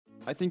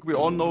I think we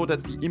all know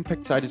that the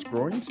impact side is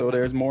growing. So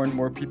there's more and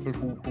more people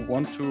who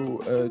want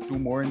to do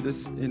more in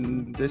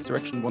this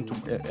direction, want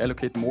to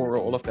allocate more or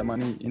all of their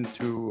money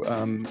into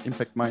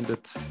impact-minded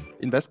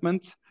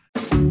investments.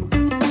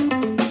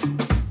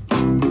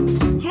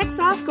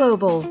 TechSauce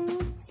Global,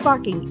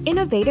 sparking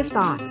innovative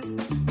thoughts.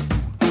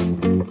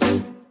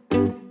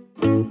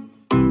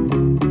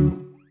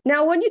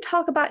 Now, when you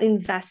talk about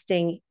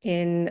investing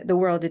in the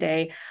world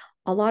today,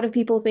 a lot of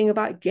people think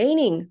about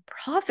gaining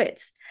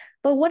profits.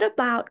 But what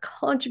about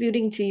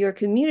contributing to your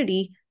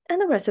community and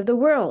the rest of the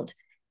world?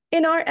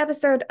 In our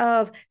episode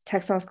of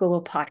TechSauce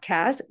Global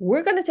Podcast,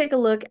 we're going to take a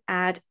look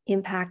at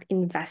impact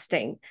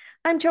investing.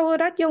 I'm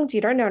Choworat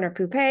Yongjirar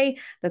Nona-Poupé,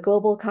 the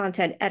global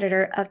content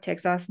editor of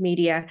TechSauce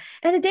Media.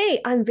 And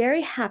today, I'm very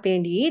happy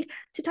indeed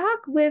to talk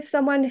with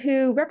someone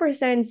who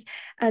represents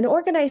an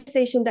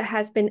organization that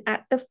has been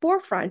at the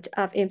forefront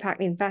of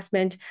impact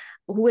investment,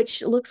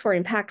 which looks for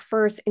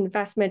impact-first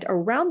investment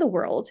around the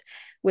world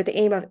with the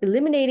aim of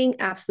eliminating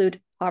absolute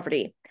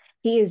poverty.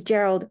 He is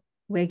Gerald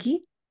Wege.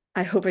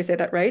 I hope I said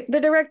that right.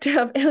 The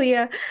director of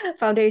ILEA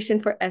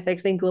Foundation for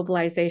Ethics in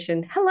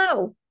Globalization.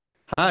 Hello.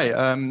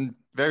 Hi,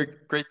 very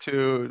great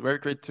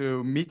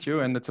to meet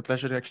you, and it's a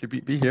pleasure to actually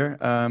be here.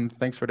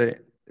 Thanks for the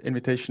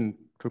invitation,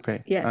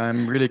 Poupé. Yeah.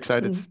 I'm really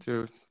excited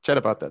to chat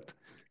about that.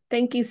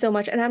 Thank you so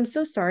much, and I'm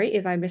so sorry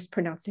if I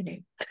mispronounced your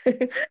name.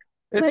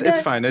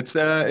 It's fine. It's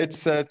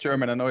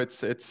German. I know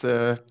it's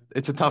a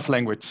tough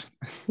language.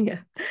 Yeah.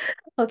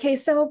 Okay.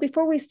 So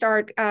before we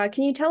start,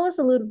 can you tell us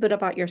a little bit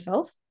about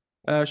yourself?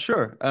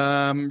 Sure.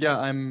 Yeah,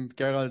 I'm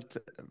Gerald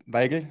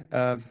Weigel.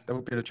 That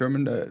would be the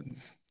German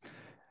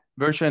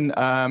version.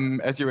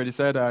 As you already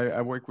said,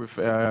 I work with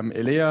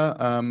ILEA,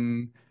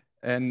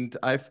 and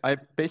I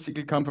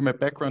basically come from a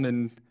background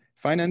in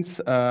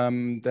finance.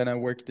 Then I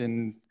worked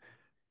in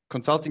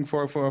consulting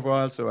for a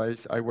while. So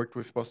I worked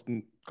with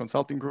Boston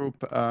Consulting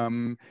Group.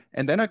 And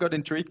then I got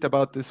intrigued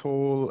about this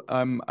whole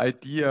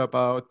idea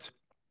about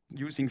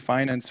using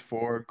finance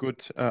for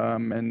good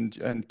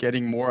and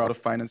getting more out of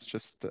finance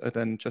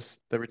than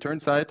just the return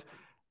side.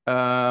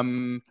 I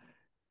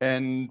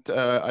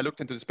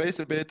looked into the space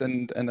a bit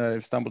and I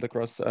stumbled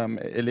across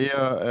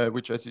ILEA,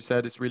 which, as you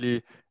said, is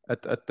really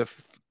at the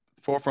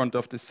forefront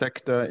of the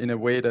sector in a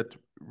way that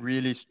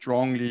really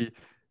strongly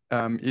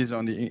is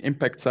on the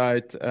impact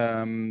side,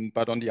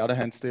 but on the other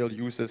hand, still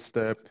uses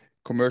the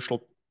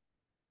commercial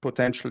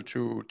potential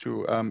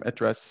to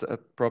address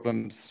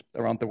problems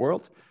around the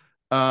world.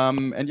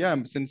 And yeah,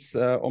 since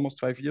almost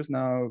 5 years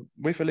now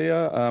with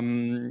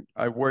ILEA,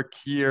 I work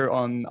here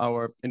on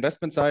our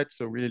investment side,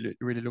 so really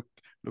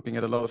looking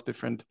at a lot of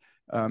different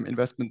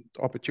investment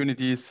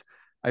opportunities.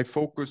 I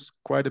focus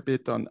quite a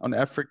bit on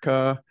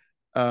Africa,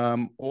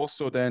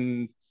 also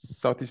then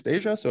Southeast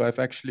Asia. So I've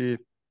actually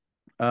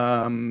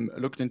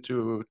looked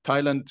into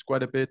Thailand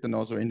quite a bit and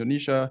also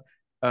Indonesia,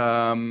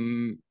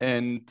 and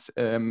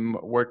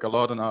work a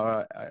lot on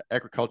our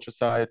agriculture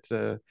side,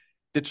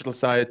 digital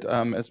side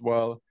as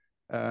well.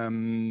 Yeah,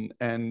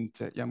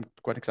 I'm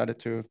quite excited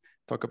to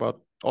talk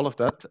about all of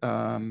that.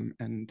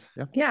 And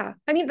yeah. Yeah,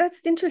 I mean,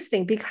 that's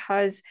interesting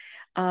because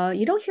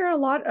you don't hear a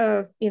lot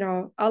of,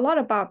 a lot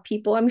about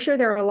people. I'm sure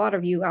there are a lot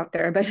of you out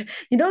there, but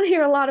you don't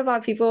hear a lot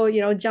about people,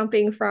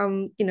 jumping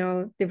from,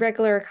 the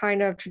regular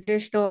kind of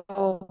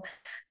traditional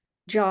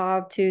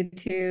job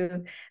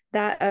to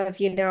that of,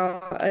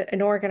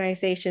 an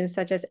organization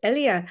such as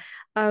ILEA.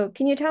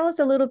 Can you tell us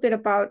a little bit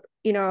about,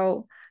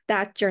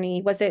 that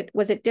journey? Was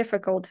it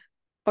difficult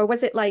or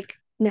was it like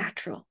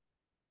natural?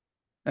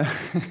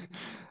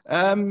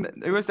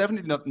 It was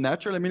definitely not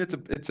natural. I mean,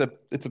 it's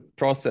a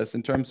process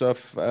in terms of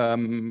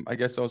I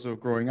guess also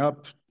growing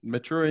up,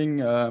 maturing,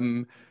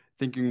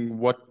 thinking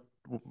what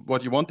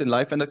you want in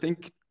life. And I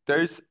think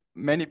there's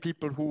many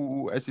people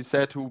who, as you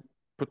said, who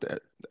put.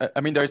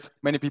 I mean, there's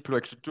many people who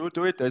actually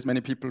do it. There's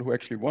many people who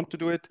actually want to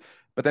do it.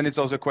 But then it's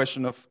also a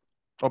question of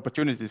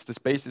opportunities. The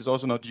space is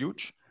also not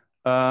huge.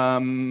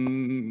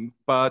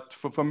 But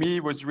for me,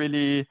 it was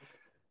really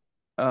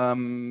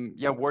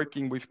yeah,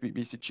 working with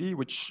BCG,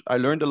 which I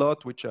learned a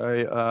lot, which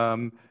I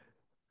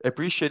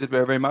appreciated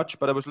very much.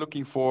 But I was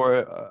looking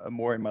for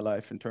more in my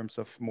life in terms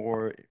of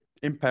more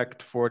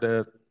impact for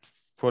the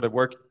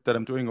work that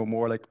I'm doing, or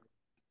more like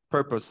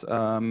purpose,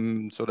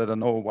 so that I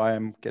know why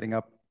I'm getting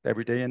up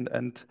every day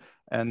and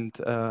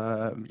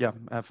yeah,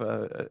 have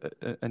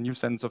a new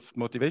sense of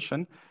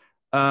motivation.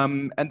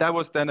 And that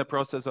was then a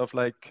process of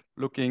like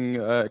looking,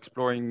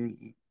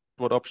 exploring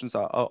what options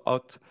are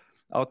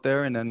out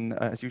there, and then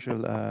as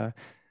usual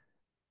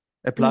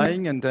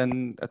applying, and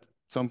then at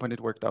some point it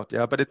worked out.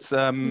 Yeah, but it's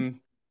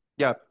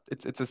yeah,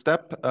 it's a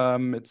step,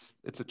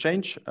 it's a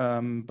change,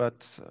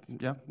 but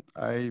yeah,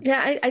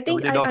 Yeah, I I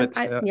think really love it.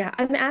 yeah,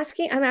 I'm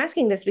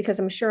asking this because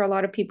I'm sure a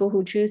lot of people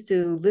who choose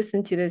to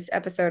listen to this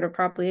episode are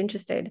probably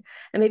interested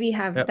and maybe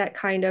have Yeah, that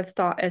kind of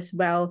thought as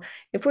well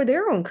for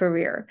their own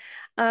career.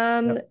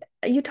 yeah.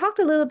 You talked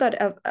a little bit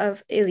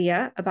of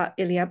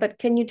ILEA, but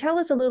can you tell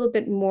us a little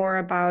bit more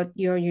about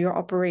your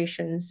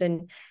operations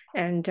and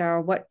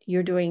what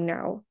you're doing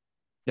now?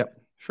 Yeah,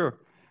 sure.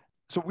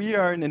 So we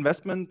are an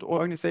investment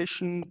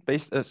organization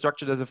based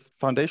structured as a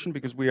foundation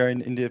because we are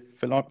in the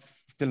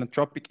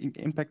philanthropic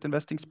impact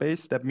investing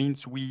space. That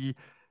means when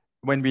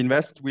we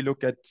invest, we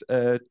look at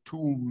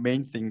two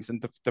main things,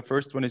 and the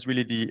first one is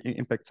really the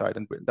impact side,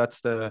 and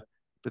that's the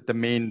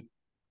main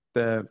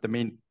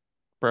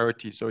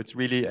priority. So it's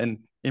really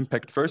an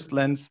impact first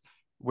lens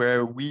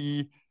where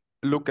we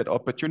look at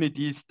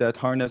opportunities that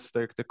harness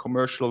the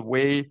commercial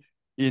way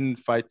in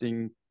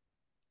fighting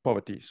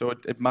poverty. So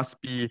it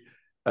must be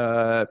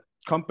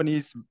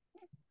companies,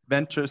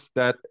 ventures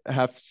that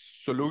have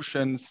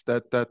solutions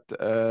that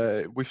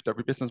with their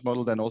business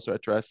model then also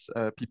address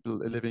people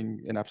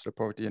living in absolute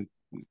poverty and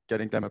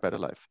getting them a better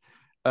life.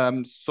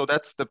 So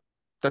that's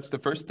the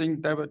first thing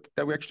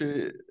that we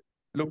actually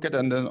look at.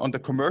 And then on the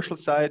commercial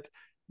side,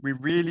 we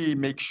really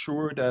make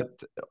sure that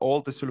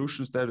all the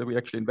solutions that we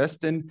actually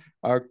invest in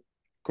are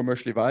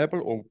commercially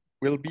viable or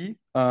will be,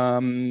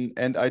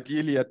 and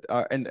ideally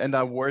and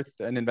are worth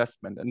an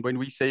investment. And when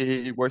we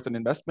say worth an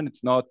investment,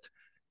 it's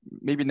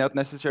maybe not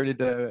necessarily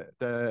the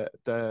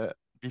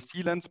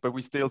VC lens, but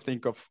we still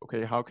think of,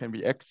 okay, how can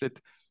we exit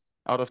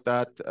out of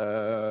that?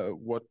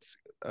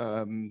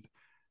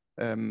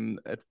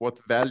 At what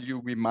value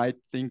we might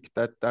think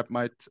that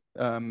might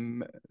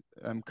come,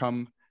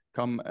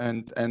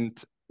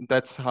 and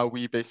that's how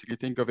we basically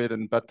think of it.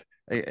 But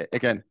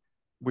again,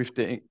 with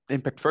the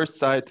impact first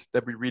side,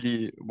 that we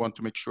really want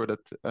to make sure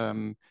that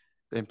the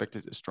impact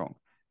is strong.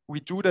 We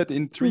do that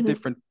in three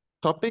different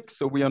topics.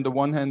 So we, on the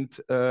one hand,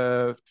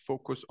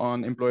 focus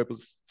on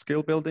employable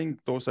skill building.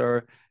 Those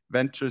are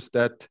ventures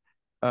that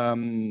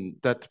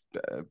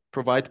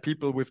provide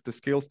people with the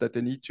skills that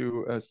they need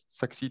to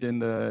succeed in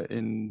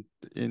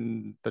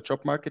the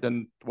job market.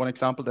 And one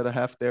example that I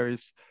have there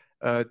is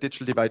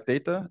Digital Divide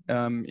Data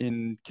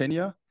in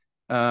Kenya.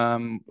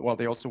 Well,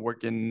 they also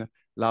work in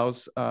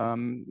Laos,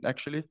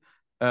 actually.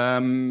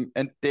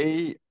 And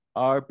they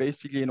are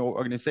basically an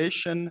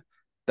organization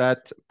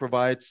that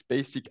provides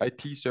basic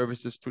IT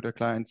services to their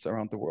clients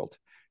around the world.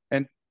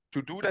 And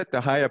to do that, they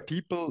hire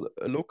people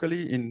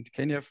locally in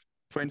Kenya,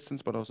 for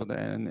instance, but also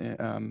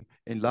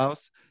in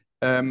Laos,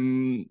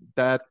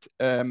 that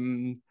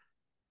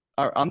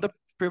are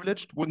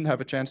underprivileged, wouldn't have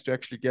a chance to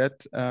actually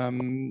get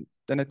an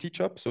IT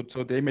job. So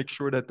they make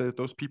sure that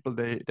those people,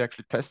 they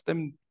actually test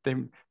them. They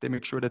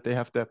make sure that they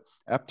have the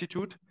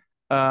aptitude.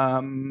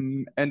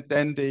 And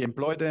then they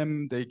employ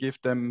them, they give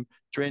them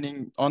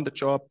training on the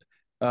job.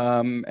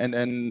 And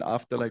then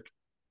after like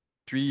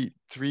three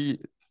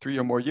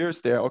or more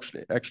years, they're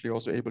actually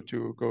also able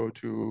to go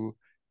to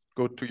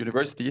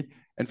university.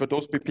 And for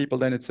those people,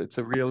 then it's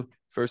a real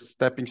first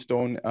stepping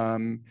stone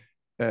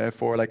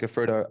for like a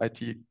further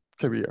IT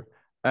career.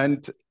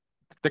 And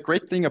the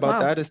great thing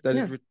about that is that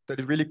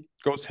it really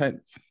goes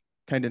hand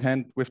in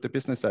hand with the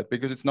business side,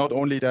 because it's not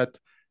only that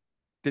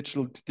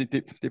Digital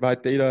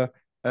Divide Data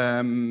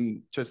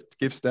just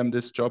gives them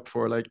this job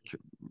for like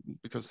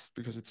because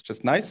it's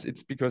just nice.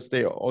 It's because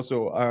they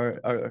also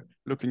are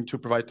looking to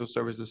provide those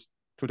services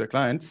to their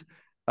clients.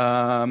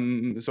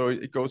 So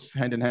it goes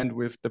hand in hand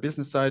with the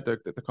business side.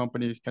 The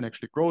company can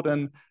actually grow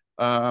then,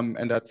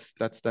 and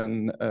that's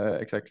then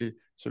exactly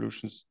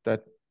solutions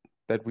that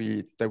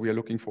we are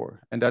looking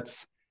for. And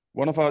that's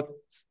one of our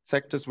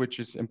sectors, which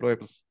is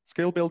employable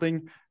skill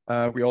building.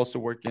 We also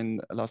work in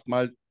last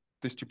mile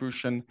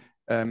distribution,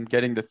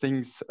 getting the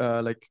things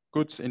like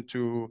goods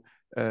into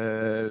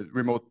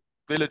remote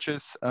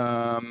villages.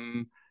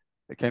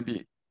 It can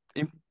be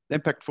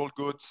impactful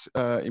goods,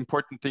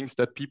 important things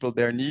that people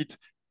there need.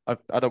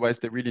 Otherwise,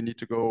 they really need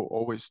to go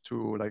always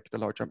to like the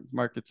larger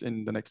markets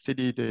in the next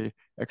city. They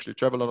actually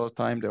travel a lot of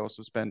time. They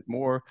also spend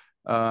more.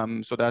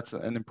 So that's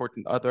an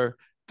important other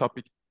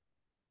topic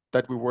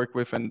that we work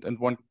with. And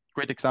one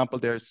great example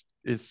there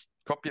is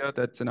Copia,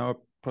 that's in our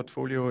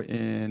portfolio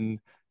in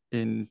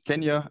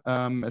Kenya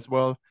as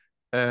well.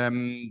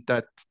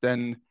 That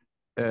then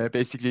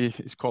basically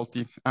is called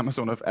the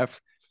Amazon of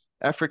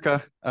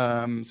Africa.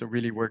 So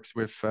really works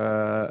with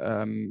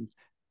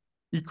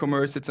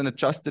e-commerce. It's an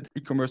adjusted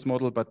e-commerce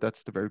model, but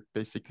that's the very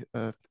basic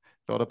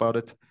thought about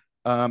it.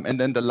 And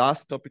then the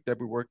last topic that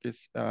we work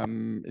is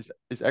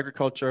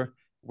agriculture,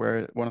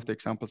 where one of the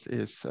examples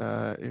is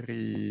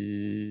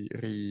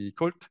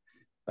Recult,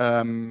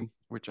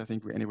 which I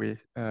think we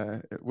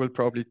will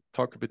probably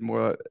talk a bit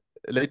more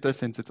later,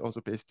 since it's also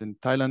based in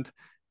Thailand.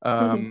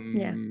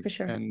 Yeah, for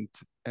sure. And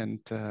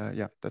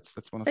yeah, that's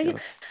one of the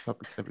other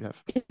topics that we have.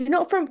 You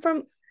know, from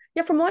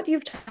what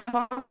you've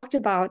talked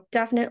about,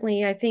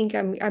 definitely, I think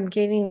I'm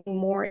gaining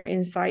more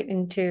insight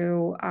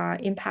into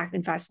impact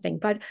investing.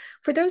 But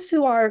for those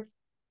who are,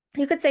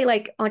 you could say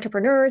like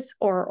entrepreneurs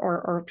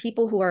or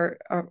people who are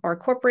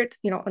corporate,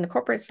 you know, on the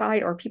corporate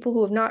side, or people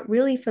who are not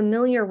really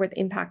familiar with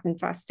impact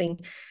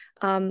investing,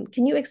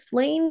 can you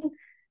explain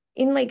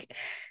in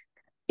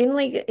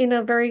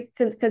a very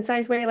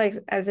concise way, like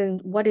as in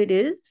what it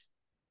is?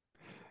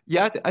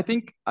 Yeah, I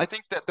think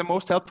that the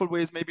most helpful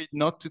way is maybe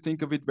not to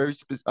think of it very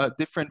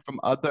different from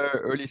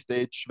other early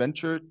stage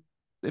venture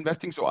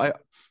investing. So I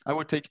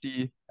would take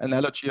the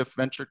analogy of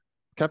venture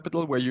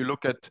capital, where you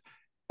look at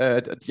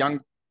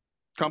young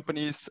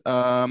companies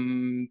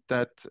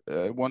that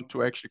want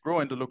to actually grow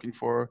and are looking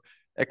for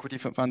equity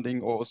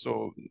funding, or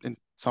also in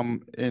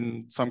some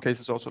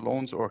cases also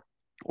loans, or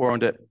on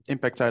the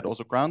impact side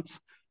also grants.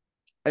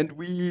 And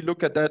we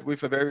look at that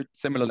with a very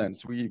similar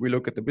lens. We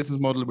look at the business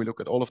model, we look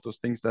at all of those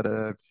things that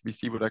a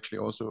VC would actually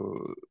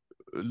also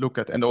look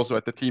at, and also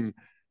at the team,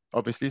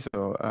 obviously.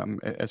 So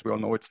as we all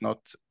know, it's not,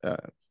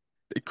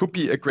 it could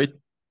be a great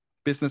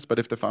business, but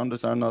if the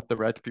founders are not the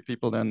right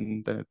people,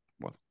 then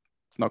well,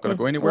 it's not going to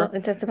go anywhere.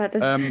 Well, that's about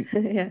this.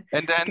 Yeah,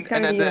 and then it's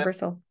kind of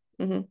universal.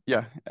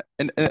 Yeah,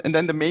 and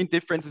then the main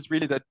difference is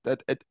really that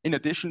in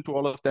addition to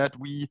all of that,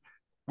 we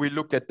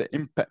look at the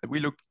impact.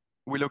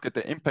 We look at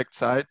the impact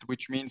side,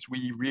 which means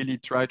we really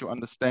try to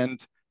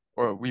understand,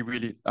 or we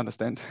really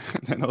understand,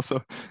 and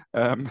also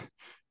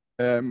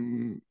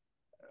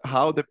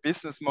how the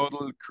business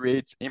model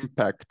creates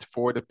impact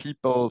for the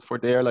people, for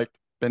their like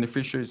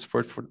beneficiaries,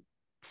 for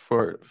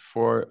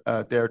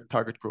their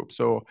target group.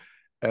 So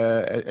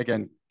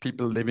again,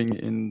 people living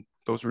in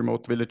those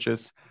remote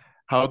villages,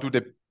 how do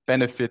they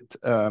benefit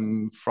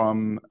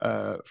from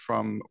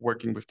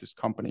working with this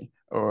company,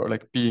 or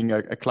like being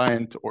a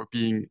client or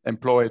being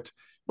employed,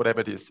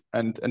 whatever it is.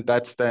 And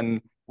that's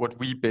then what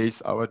we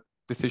base our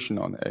decision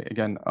on,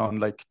 again, on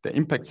like the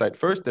impact side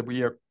first, that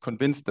we are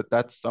convinced that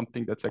that's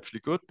something that's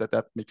actually good,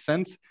 that makes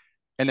sense.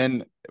 And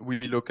then we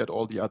look at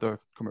all the other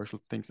commercial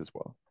things as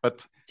well,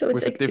 but so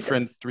with a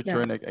different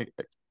return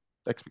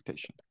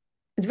expectation.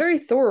 It's very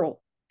thorough.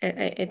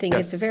 I think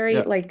it's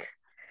very like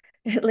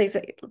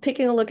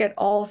taking a look at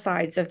all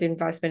sides of the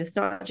investment. It's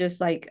not just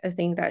like a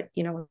thing that,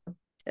 you know,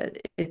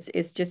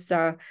 it's just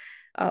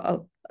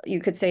you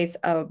could say it's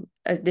a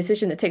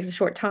decision that takes a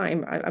short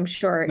time. I'm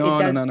sure it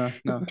does.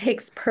 No. It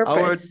takes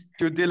purpose.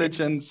 Our due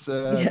diligence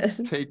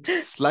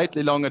takes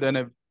slightly longer than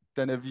a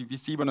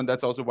VC one, and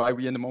that's also why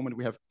we in the moment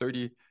we have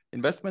 30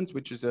 investments,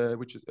 which is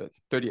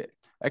 30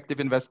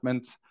 active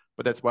investments.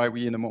 But that's why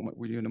we in the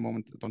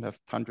moment don't have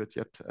hundreds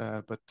yet.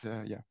 But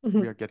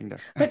we are getting there.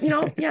 But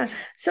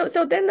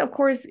So then of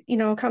course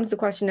comes the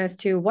question as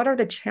to what are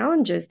the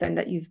challenges then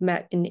that you've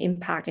met in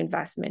impact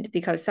investment?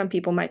 Because some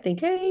people might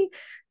think, hey,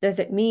 does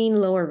it mean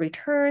lower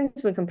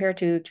returns when compared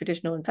to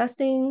traditional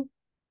investing?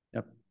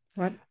 Yep.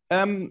 What?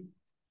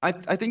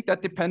 I think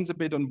that depends a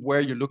bit on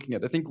where you're looking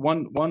at. I think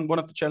one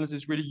of the challenges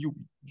is really you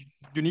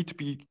need to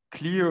be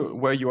clear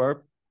where you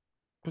are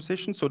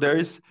positioned. So there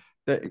is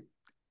the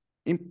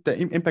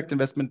impact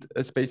investment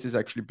space is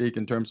actually big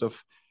in terms of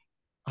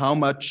how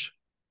much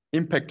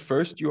impact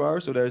first you are.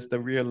 So there's the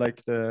real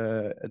like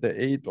the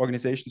 8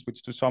 organizations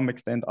which to some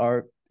extent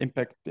are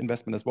impact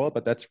investment as well,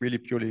 but that's really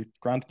purely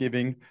grant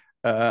giving.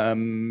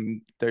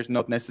 There's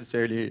not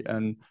necessarily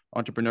an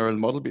entrepreneurial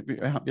model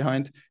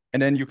behind.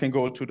 And then you can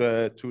go to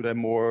the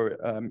more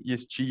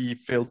ESG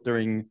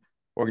filtering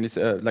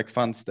like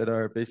funds that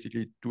are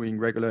basically doing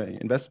regular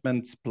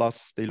investments,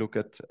 plus they look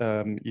at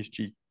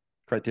ESG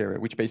criteria,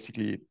 which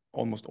basically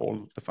almost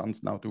all the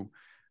funds now do.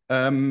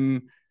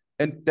 And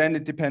then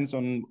it depends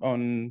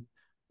on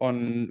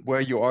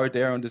where you are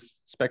there on this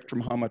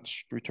spectrum, how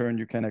much return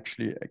you can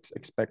actually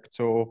expect.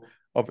 So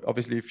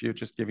obviously, if you're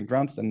just giving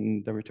grants,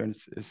 then the return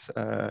is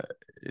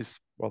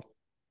well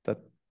that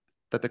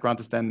the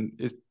grant is then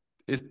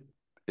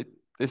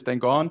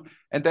gone.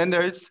 And then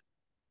there's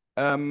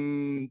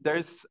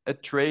a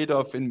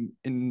trade-off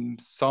in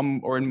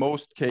some or in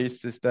most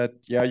cases that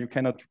you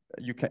can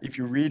if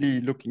you're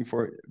really looking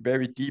for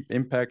very deep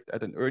impact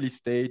at an early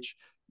stage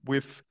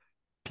with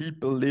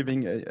people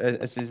living,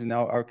 as is in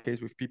our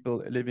case, with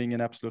people living in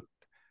absolute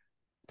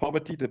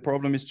poverty. The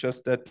problem is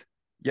just that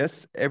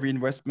yes, every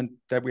investment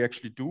that we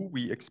actually do,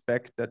 we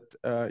expect that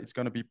it's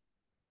going to be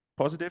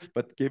positive,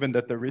 but given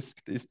that the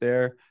risk is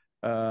there,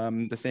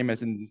 the same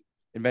as in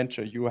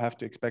venture, you have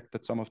to expect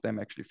that some of them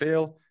actually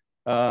fail.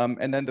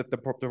 And then the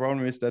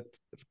problem is that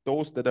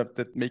those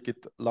that make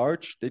it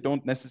large, they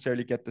don't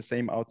necessarily get the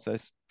same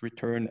outsized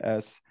return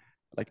as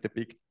like the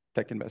big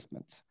tech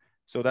investments.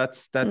 So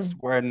that's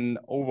when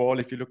overall,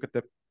 if you look at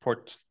the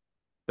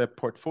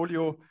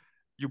portfolio,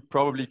 you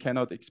probably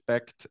cannot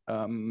expect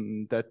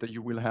that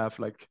you will have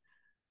like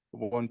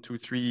 1, 2,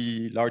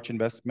 3 large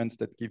investments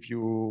that give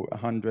you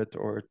 100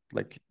 or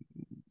like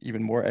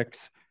even more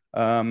X,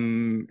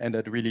 and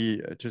that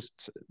really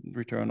just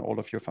return all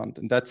of your fund.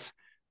 And that's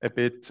a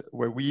bit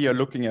where we are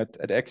looking at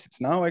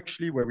exits now,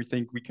 actually, where we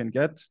think we can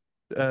get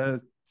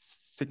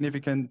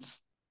significant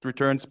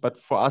returns. But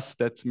for us,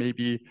 that's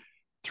maybe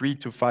 3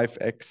 to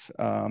 5x,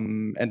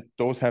 and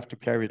those have to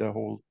carry the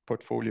whole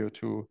portfolio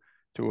to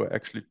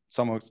actually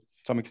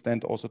some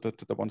extent also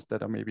to the ones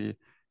that are maybe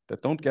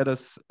that don't get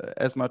us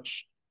as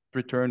much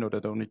return, or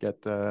that only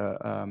get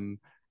the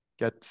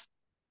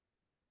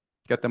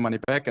money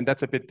back. And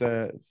that's a bit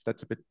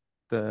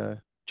the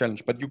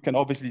challenge. But you can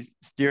obviously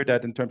steer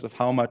that in terms of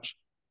how much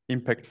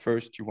impact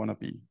first you want to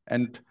be.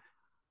 And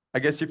I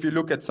guess if you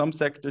look at some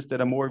sectors that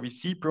are more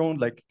VC prone,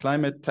 like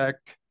climate tech,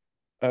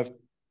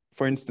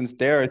 for instance,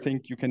 there I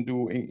think you can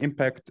do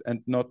impact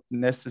and not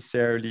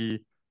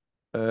necessarily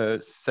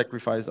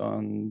sacrifice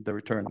on the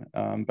return.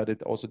 But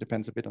it also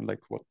depends a bit on like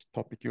what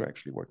topic you're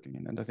actually working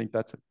in. And I think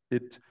that's a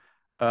bit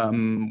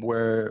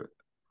where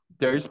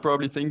there is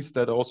probably things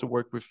that also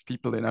work with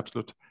people in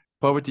absolute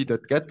poverty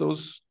that get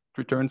those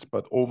returns,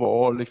 but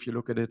overall, if you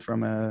look at it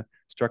from a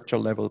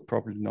structural level,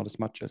 probably not as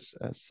much as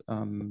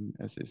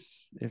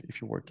is if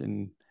you work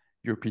in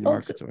European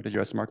markets or the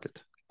US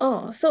market.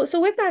 So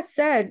with that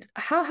said,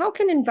 how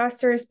can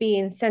investors be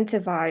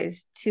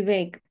incentivized to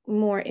make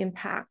more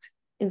impact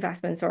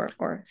investments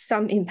or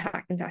some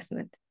impact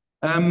investment?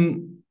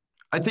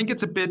 I think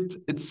it's a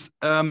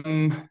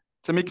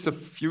mix of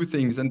few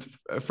things. And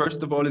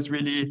first of all, is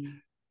really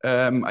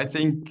I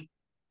think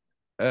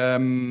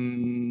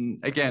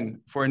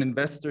again, for an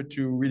investor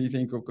to really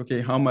think of,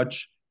 okay, how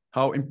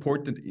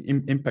important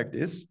impact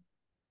is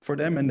for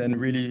them, and then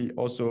really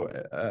also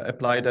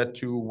apply that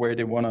to where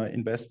they want to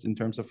invest in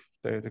terms of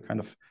the kind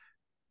of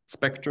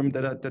spectrum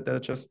that I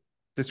just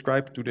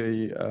described.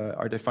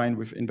 Are they fine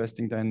with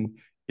investing then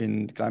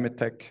in climate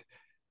tech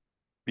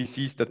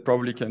VCs that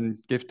probably can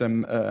give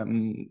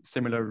them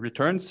similar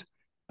returns?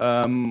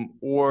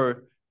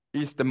 Or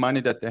is the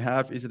money that they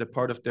have, is it a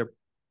part of their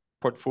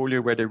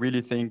portfolio where they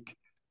really think,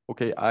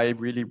 okay, I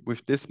really,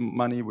 with this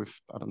money, with,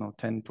 I don't know,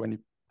 10,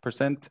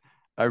 20%,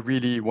 I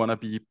really want to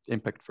be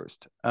impact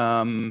first.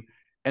 And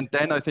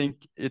then I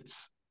think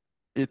it's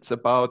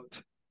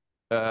about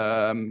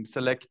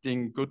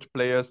selecting good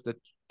players that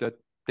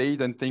they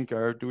then think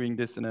are doing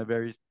this in a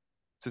very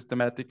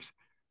systematic,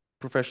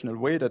 professional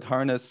way, that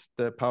harness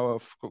the power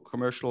of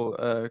commercial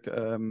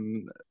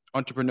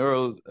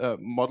entrepreneurial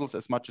models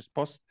as much as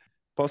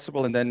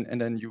possible, and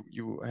then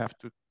you have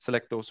to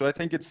select those. So I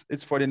think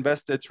it's for the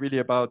investor, it's really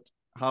about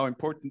how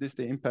important is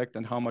the impact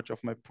and how much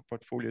of my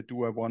portfolio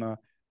do I want to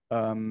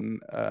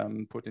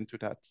put into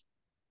that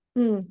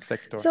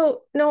sector.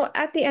 So no,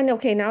 at the end,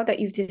 okay, now that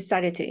you've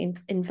decided to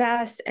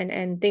invest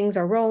and things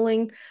are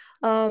rolling,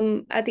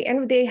 at the end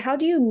of the day, how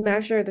do you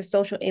measure the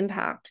social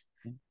impact,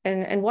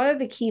 and what are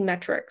the key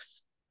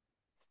metrics?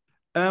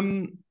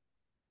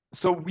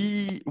 So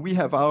we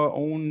have our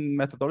own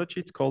methodology.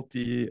 It's called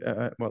the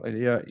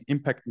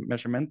impact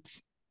measurement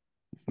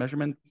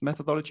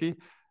methodology.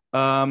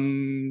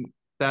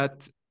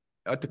 That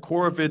at the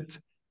core of it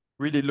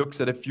really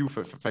looks at a few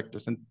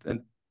factors, and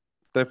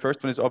the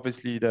first one is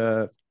obviously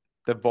the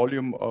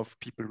volume of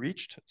people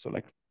reached. So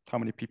like how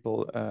many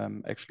people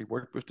actually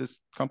work with this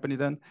company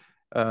then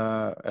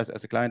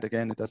as a client.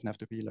 Again, it doesn't have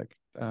to be like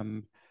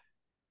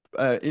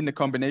in a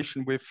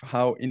combination with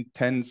how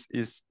intense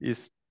is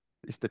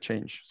the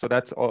change. So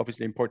that's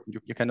obviously important.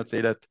 You cannot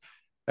say that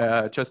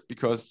just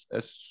because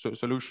a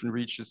solution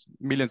reaches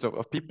millions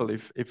of people,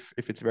 if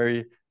it's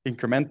very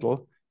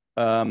incremental,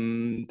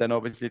 then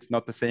obviously it's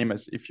not the same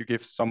as if you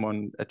give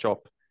someone a job,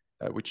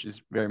 which is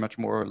very much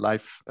more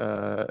life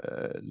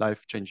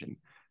changing.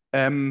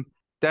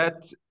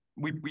 That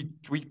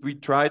we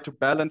try to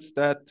balance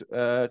that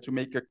to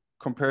make a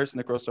comparison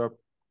across our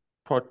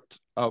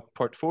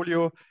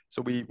portfolio.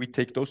 So we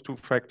take those two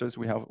factors.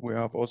 We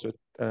have also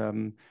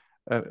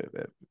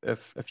a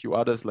few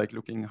others, like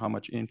looking how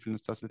much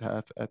influence does it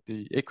have at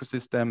the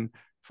ecosystem,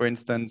 for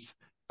instance,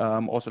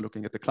 also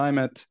looking at the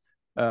climate,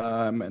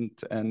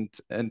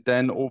 and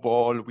then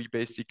overall we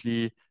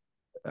basically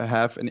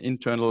have an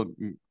internal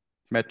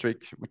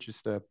metric, which is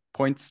the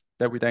points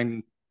that we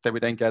then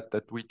get,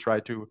 that we try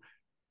to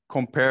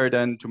compare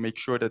then to make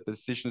sure that the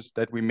decisions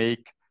that we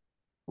make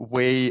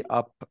way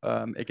up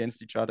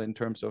against each other in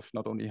terms of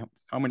not only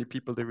how many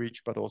people they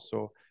reach, but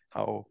also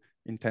how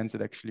intense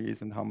it actually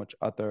is and how much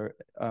other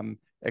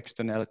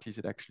externalities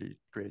it actually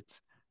creates.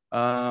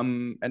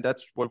 And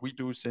that's what we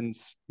do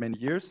since many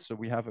years. So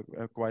we have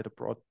quite a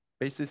broad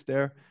basis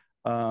there.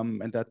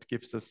 And that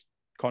gives us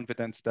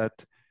confidence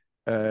that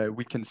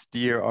we can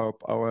steer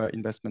our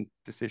investment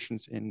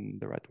decisions in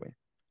the right way.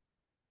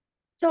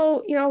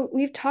 So,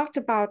 we've talked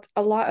about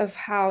a lot of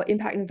how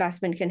impact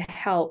investment can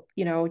help,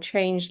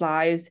 change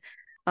lives.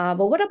 But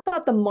what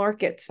about the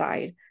market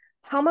side?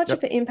 How much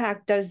of an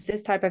impact does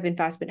this type of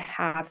investment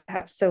have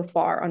so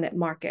far on that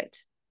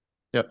market?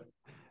 Yeah.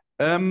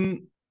 I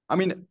mean,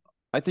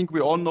 I think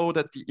we all know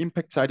that the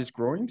impact side is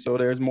growing. So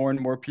there's more and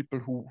more people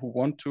who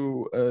want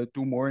to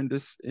do more in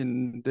this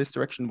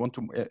direction, want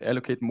to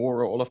allocate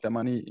more or all of their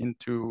money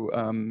into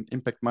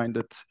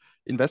impact-minded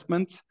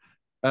investments.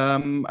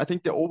 I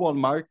think the overall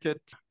market,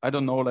 I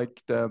don't know,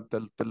 like the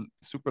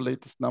super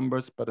latest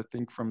numbers, but I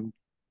think from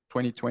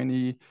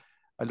 2020,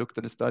 I looked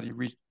at a study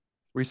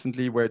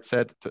recently where it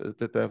said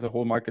that the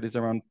whole market is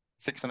around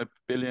 600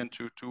 billion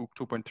to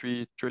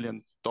 $2.3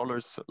 trillion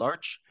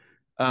large.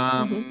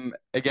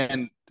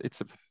 Again,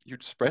 it's a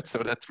huge spread, so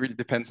that really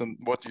depends on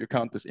what you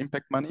count as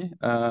impact money.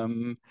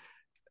 But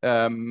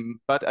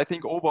I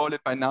think overall,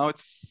 by now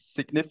it's a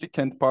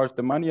significant part of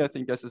the money. I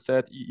think, as I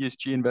said,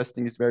 ESG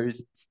investing is very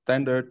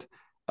standard.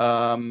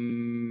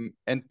 And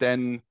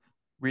then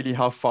really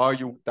how far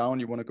down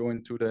you want to go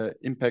into the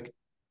impact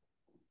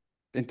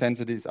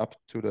intensity is up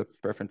to the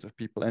preference of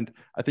people. And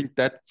I think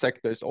that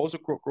sector is also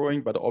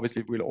growing, but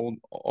obviously it will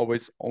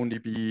always only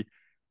be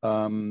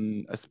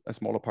a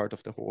smaller part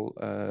of the whole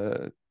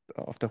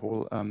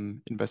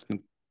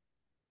investment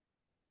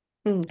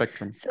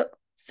spectrum.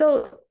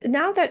 So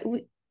now that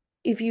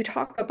if you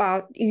talk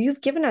about,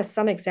 you've given us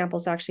some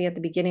examples actually at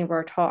the beginning of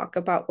our talk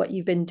about what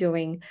you've been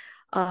doing,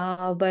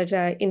 but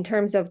in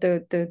terms of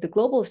the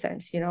global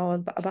sense,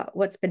 about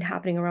what's been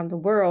happening around the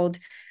world,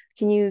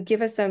 can you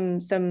give us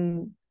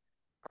some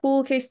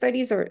cool case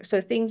studies or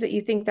so things that you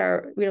think that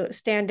are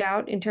stand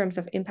out in terms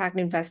of impact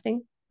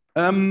investing?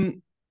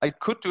 I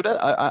could do that.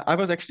 I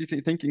was actually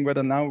thinking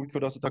whether now we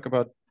could also talk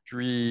about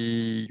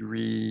Recalled?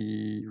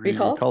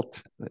 Recult.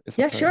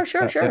 Yeah, sure.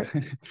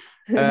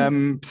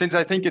 Since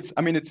I think it's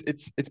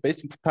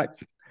based in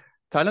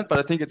Thailand, but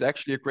I think it's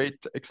actually a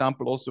great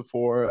example also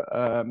for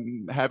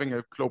having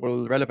a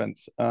global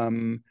relevance.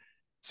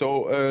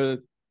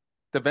 So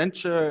the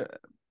venture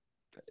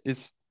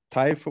is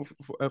Thai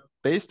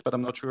based, but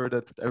I'm not sure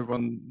that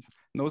everyone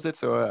knows it.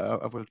 So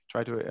I will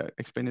try to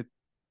explain it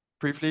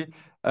briefly.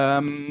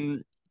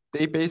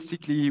 They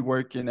basically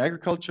work in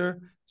agriculture.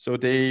 So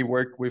they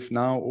work with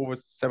now over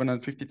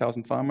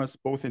 750,000 farmers,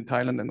 both in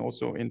Thailand and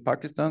also in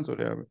Pakistan. So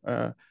they're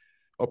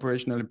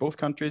operational in both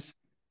countries.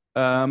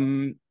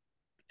 And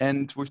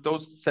with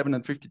those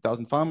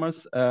 750,000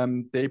 farmers,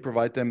 they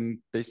provide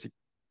them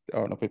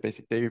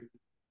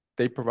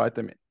they provide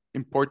them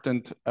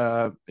important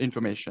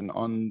information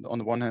on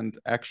the one hand,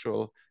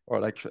 actual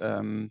or like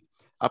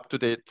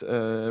up-to-date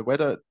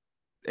weather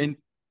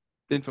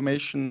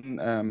information,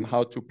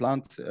 how to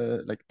plant,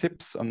 like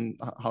tips on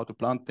how to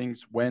plant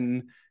things,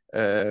 when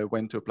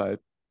to apply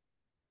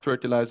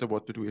fertilizer,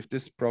 what to do if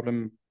this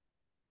problem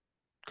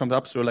comes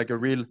up. So like a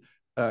real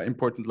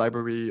important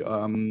library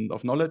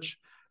of knowledge.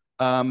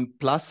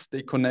 Plus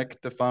they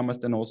connect the farmers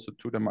then also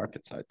to the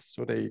market side.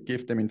 So they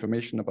give them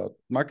information about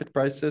market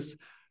prices,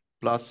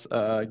 plus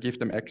give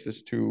them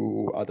access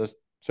to other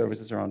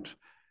services around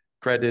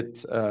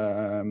credit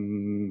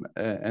and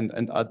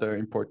other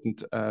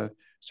important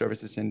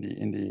services in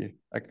the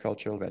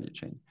agricultural value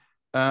chain.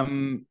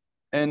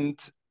 And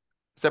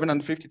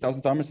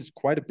 750,000 farmers is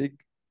quite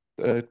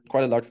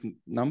a large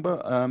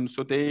number.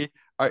 So they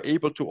are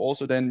able to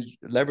also then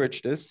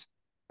leverage this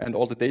and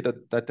all the data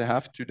that they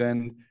have to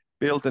then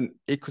build an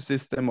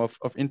ecosystem of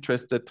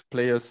interested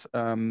players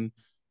around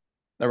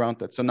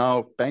that. So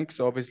now banks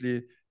are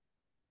obviously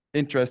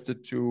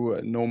interested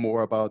to know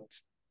more about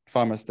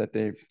farmers that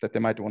they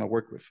might want to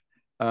work with.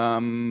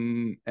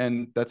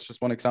 And that's just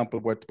one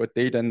example what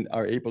they then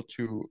are able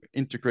to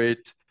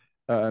integrate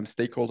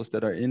stakeholders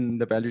that are in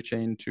the value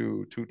chain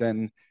to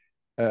then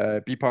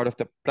be part of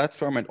the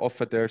platform and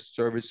offer their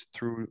service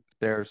through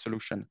their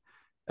solution.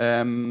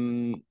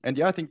 And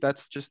yeah, I think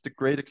that's just a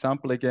great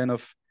example again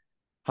of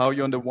how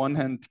you on the one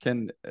hand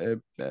can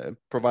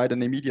provide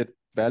an immediate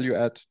value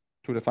add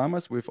to the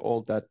farmers with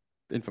all that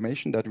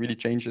information that really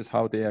changes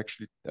how they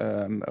actually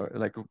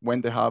like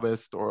when they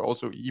harvest, or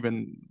also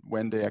even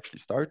when they actually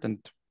start and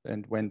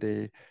when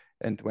they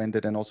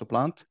then also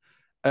plant.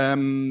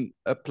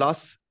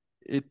 Plus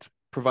it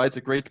provides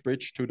a great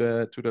bridge to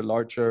the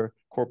larger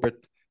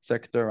corporate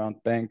sector around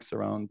banks,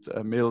 around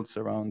mills,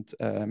 around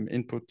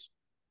input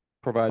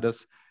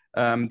providers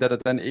that are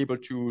then able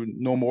to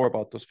know more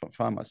about those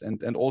farmers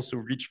and also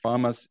reach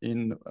farmers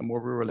in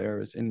more rural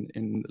areas,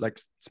 in like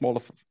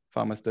smaller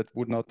farmers that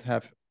would not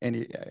have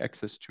any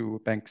access to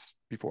banks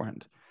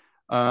beforehand.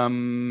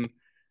 And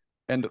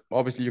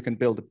obviously you can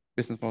build a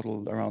business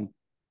model around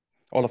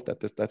all of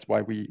that. That's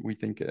why we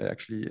think it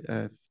actually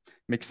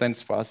makes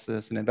sense for us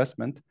as an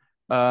investment.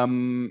 Yeah,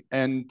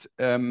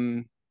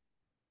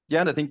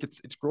 I think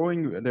it's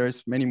growing.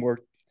 There's many more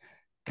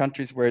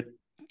countries where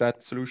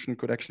that solution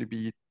could actually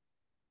be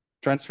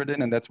transferred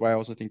in, and that's why I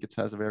also think it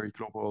has a very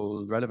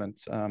global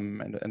relevance.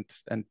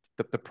 And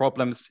the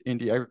problems in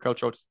the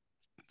agricultural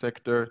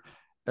sector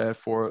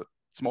for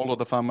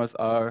smallholder farmers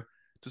are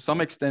to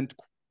some extent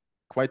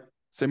quite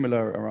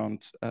similar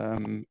around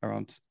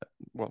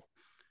well,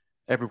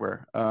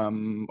 everywhere.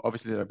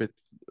 Obviously they're a bit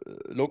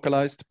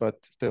localized, but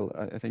still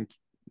I think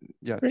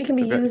yeah, But it can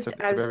be used it's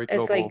a very as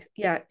global. like,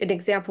 yeah, an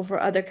example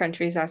for other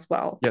countries as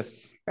well.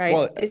 Yes. Right.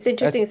 Well, It's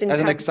interesting. It's in as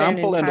an Pakistan and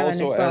example, and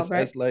Thailand also as well,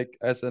 right?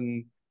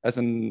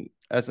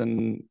 as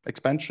an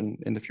expansion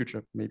in the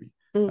future, maybe.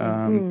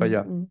 But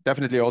yeah, Mm.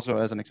 definitely also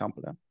as an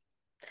example. Yeah.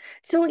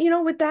 So,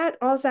 with that,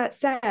 all that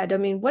said, I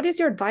mean, what is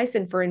your advice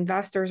then for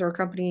investors or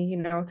company,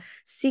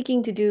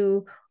 seeking to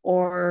do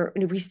or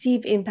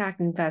receive impact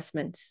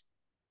investments?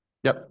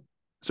 Yep.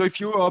 So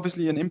if you're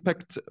obviously an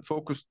impact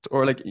focused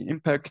or like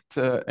impact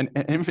an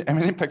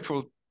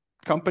impactful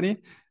company,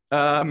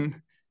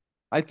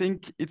 I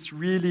think it's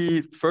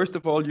really, first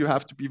of all, you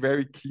have to be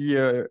very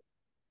clear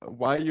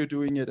why you're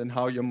doing it and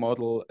how your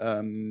model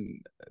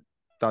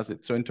does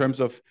it. So in terms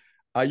of,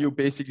 are you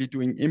basically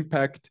doing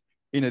impact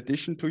in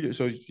addition to you?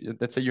 So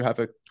let's say you have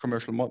a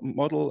commercial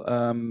model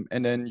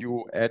and then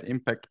you add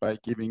impact by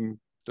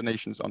giving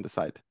donations on the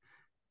side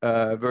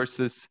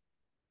versus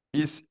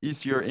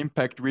is your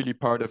impact really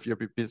part of your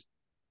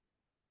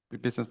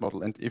business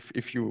model? And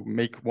if you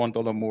make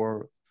 $1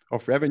 more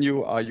of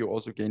revenue, are you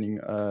also gaining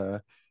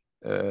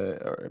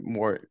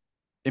more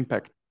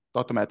impact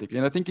automatically.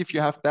 And I think if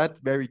you have that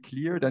very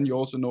clear, then you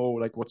also know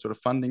like what sort of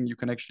funding you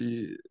can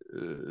actually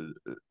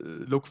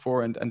look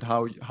for, and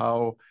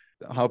how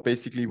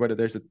basically whether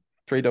there's a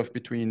trade-off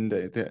between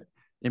the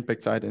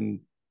impact side and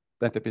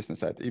the business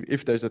side.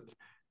 If there's a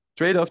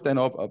trade-off, then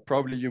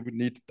probably you would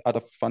need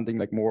other funding,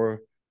 like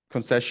more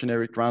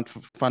concessionary grant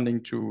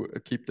funding to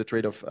keep the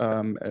trade-off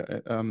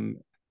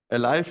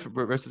alive.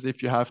 Versus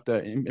if you have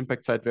the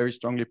impact side very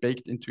strongly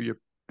baked into your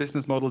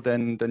business model,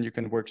 then you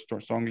can work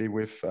strongly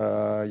with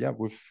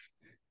with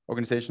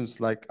organizations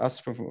like us,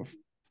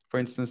 for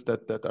instance,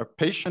 that are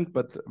patient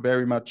but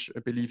very much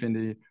believe in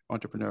the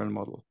entrepreneurial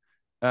model.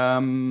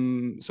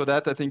 So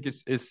that I think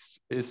is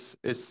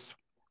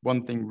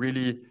one thing.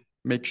 Really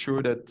make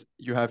sure that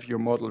you have your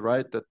model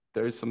right, that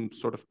there is some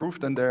sort of proof.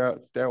 Then there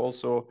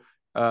also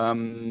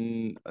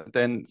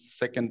then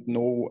second,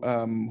 know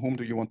whom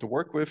do you want to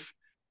work with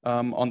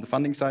on the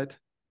funding side.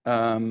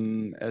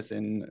 As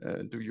in,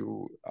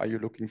 are you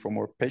looking for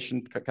more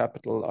patient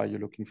capital? Are you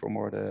looking for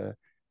more the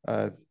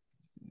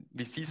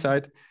VC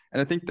side?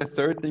 And I think the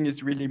third thing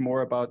is really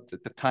more about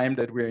the time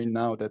that we're in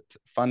now, that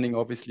funding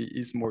obviously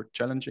is more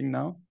challenging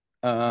now.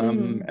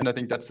 And I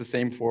think that's the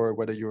same for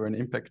whether you're an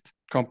impact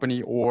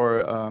company or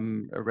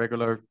a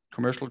regular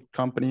commercial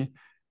company.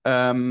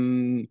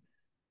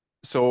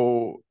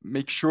 So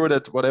make sure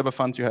that whatever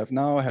funds you have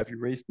now, have you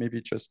raised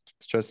maybe just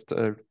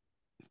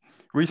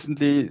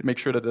recently, make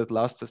sure that it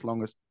lasts as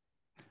long as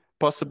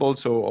possible.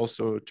 So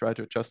also try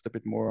to adjust a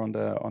bit more on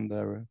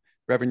the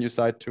revenue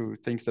side to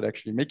things that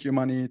actually make you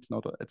money. It's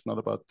not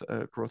about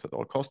growth at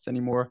all costs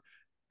anymore.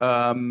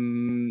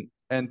 And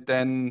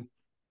then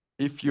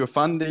if you're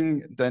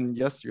funding, then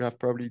yes, you have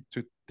probably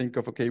to think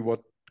of, okay,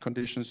 what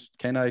conditions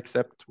can I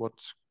accept? What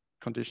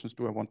conditions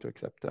do I want to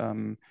accept?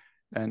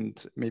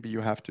 And maybe you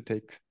have to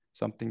take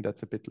something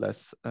that's a bit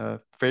less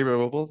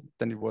favorable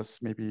than it was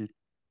maybe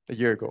a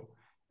year ago.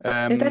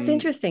 That's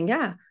interesting.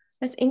 Yeah,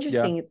 that's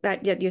interesting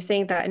that you're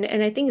saying that.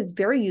 And I think it's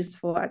very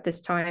useful at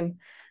this time,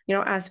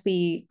 as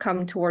we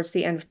come towards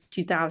the end of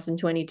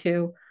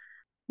 2022.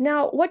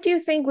 Now, what do you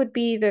think would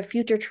be the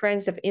future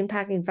trends of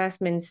impact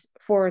investments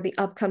for the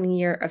upcoming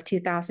year of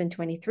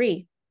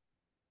 2023?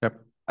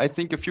 Yep. I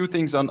think a few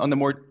things on the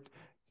more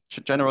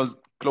general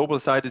global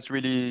side is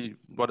really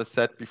what I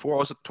said before.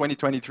 Also,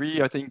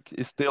 2023, I think,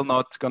 is still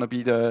not going to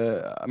be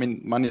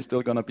money is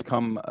still going to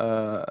become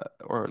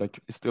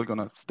is still going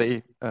to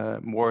stay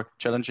more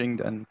challenging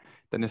than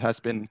it has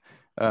been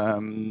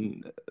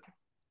 2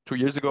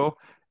 years ago.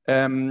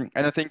 And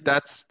I think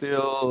that's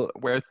still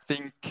where I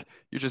think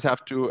you just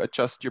have to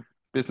adjust your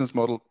business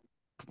model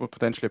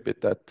potentially a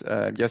bit. That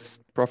yes,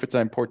 profits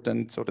are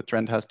important, so the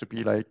trend has to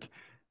be like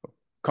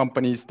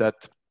companies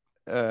that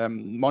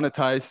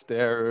monetize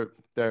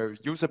their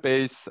user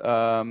base,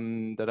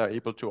 that are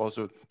able to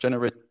also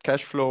generate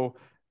cash flow.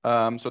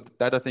 So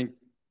that I think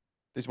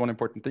is one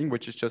important thing,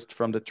 which is just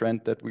from the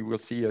trend that we will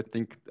see. I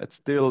think that's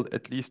still,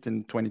 at least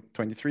in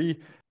 2023,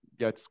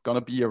 it's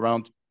gonna be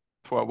around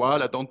for a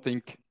while. I don't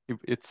think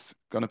it's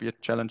gonna be a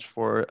challenge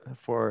for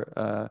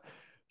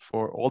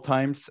all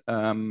times,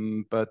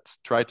 but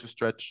try to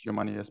stretch your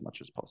money as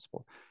much as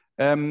possible.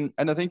 And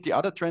I think the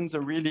other trends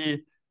are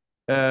really,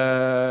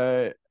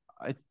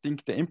 I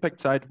think the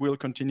impact side will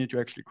continue to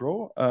actually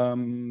grow.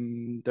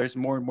 There's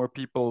more and more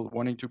people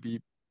wanting to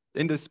be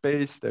in this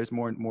space. There's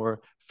more and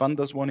more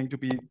funders wanting to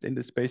be in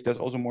this space. There's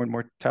also more and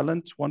more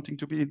talent wanting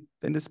to be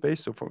in this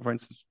space. So for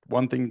instance,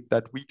 one thing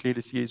that we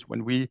clearly see is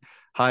when we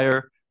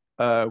hire,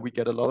 we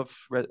get a lot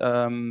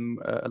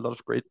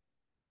of great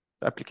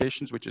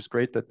applications, which is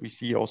great that we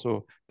see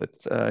also that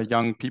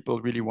young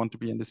people really want to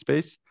be in this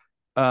space.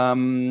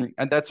 And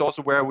that's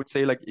also where I would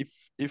say, like,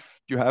 if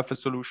you have a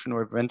solution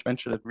or a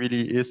venture that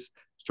really is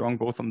strong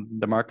both on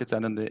the market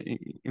side and the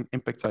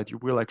impact side, you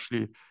will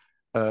actually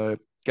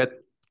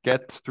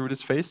get through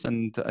this phase.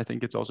 And I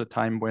think it's also a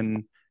time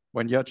when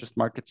just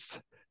markets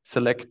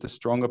select the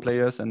stronger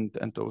players, and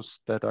those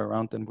that are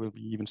around then will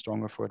be even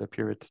stronger for the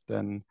period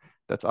than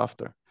that's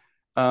after.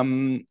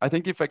 I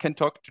think if I can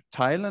talk to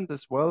Thailand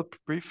as well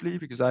briefly,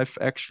 because I've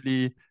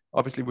actually,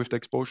 obviously with the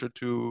exposure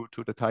to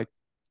the Thai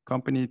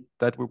company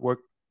that we're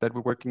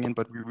working in,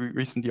 but we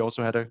recently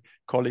also had a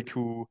colleague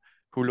who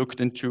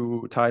looked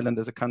into Thailand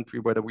as a country,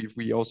 whether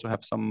we also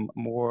have some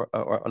more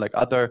or like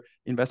other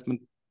investment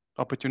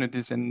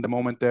opportunities in the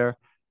moment there,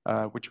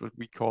 which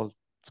we call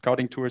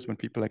scouting tours, when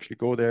people actually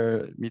go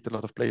there, meet a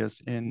lot of players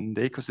in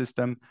the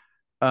ecosystem.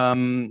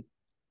 And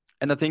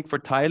I think for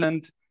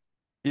Thailand,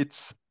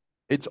 it's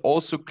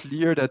also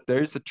clear that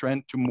there is a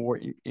trend to more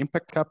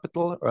impact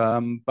capital,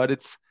 but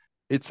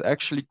it's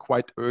actually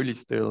quite early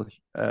still,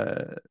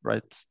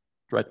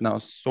 right now.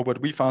 So what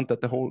we found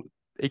that the whole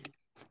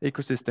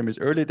ecosystem is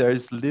early. There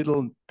is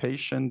little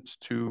patient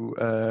to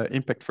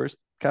impact first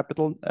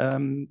capital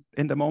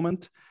in the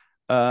moment.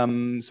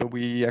 So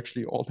we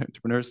actually, all the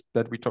entrepreneurs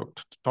that we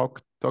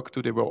talked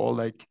to, they were all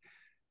like,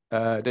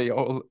 they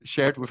all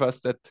shared with us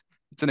that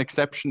it's an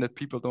exception that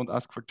people don't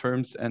ask for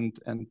terms and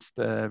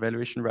the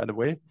valuation right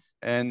away.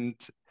 And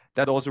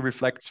that also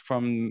reflects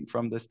from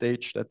the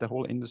stage that the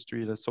whole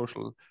industry, the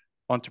social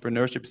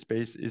entrepreneurship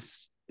space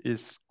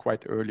is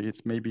quite early.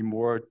 It's maybe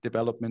more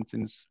development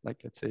since, like,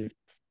 let's say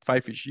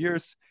 5-ish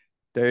years.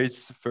 There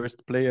is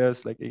first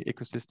players, like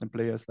ecosystem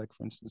players, like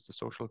for instance the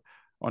Social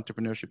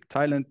Entrepreneurship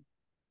Thailand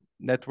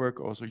network,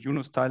 also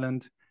Yunus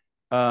Thailand,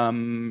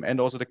 and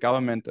also the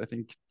government, I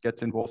think,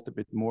 gets involved a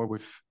bit more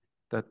with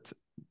that.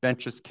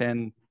 Ventures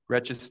can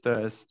register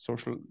as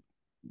social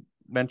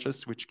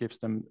ventures, which gives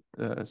them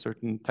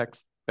certain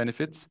tax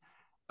benefits,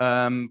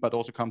 but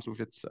also comes with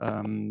its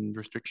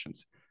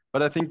restrictions.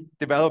 But I think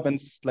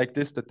developments like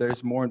this, that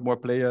there's more and more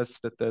players,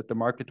 that the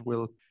market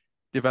will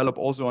develop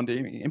also on the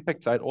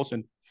impact side, also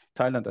in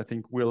Thailand, I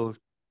think will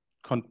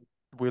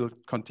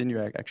continue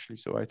actually.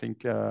 So I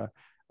think, I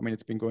mean,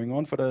 it's been going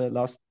on for the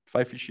last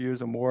 5-ish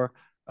years or more.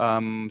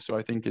 So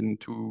I think in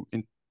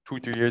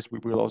 2-3 years we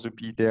will also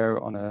be there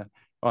on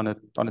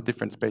a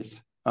different space.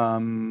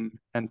 And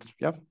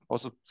yeah,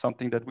 also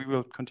something that we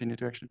will continue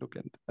to actually look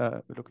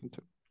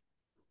into.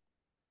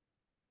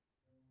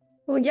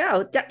 Well,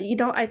 yeah,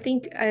 I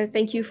think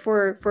thank you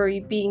for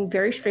being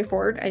very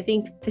straightforward. I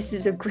think this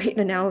is a great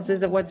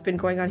analysis of what's been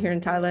going on here in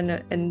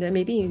Thailand and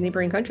maybe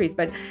neighboring countries.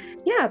 But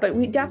yeah,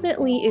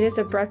 it is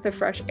a breath of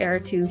fresh air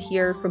to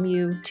hear from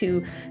you,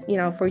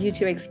 for you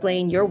to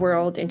explain your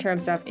world in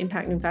terms of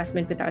impact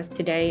investment with us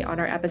today on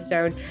our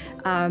episode.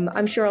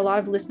 I'm sure a lot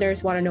of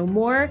listeners want to know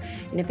more,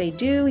 and if they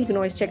do, you can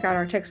always check out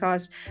our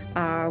TechSauce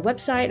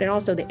website and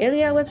also the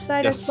Elia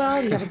website as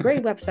well. You have a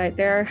great website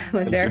there.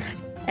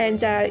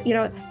 And,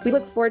 we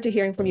look forward to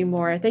hearing from you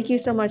more. Thank you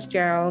so much,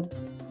 Gerald.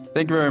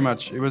 Thank you very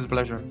much. It was a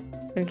pleasure.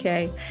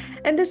 Okay.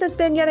 And this has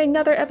been yet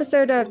another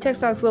episode of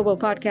TechSauce Global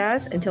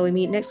Podcast. Until we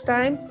meet next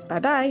time,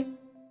 bye-bye.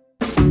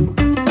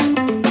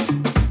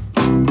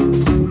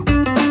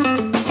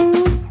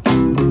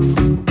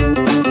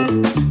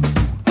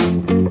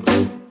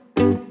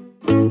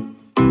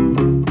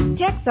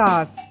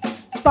 TechSauce,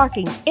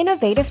 sparking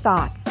innovative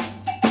thoughts.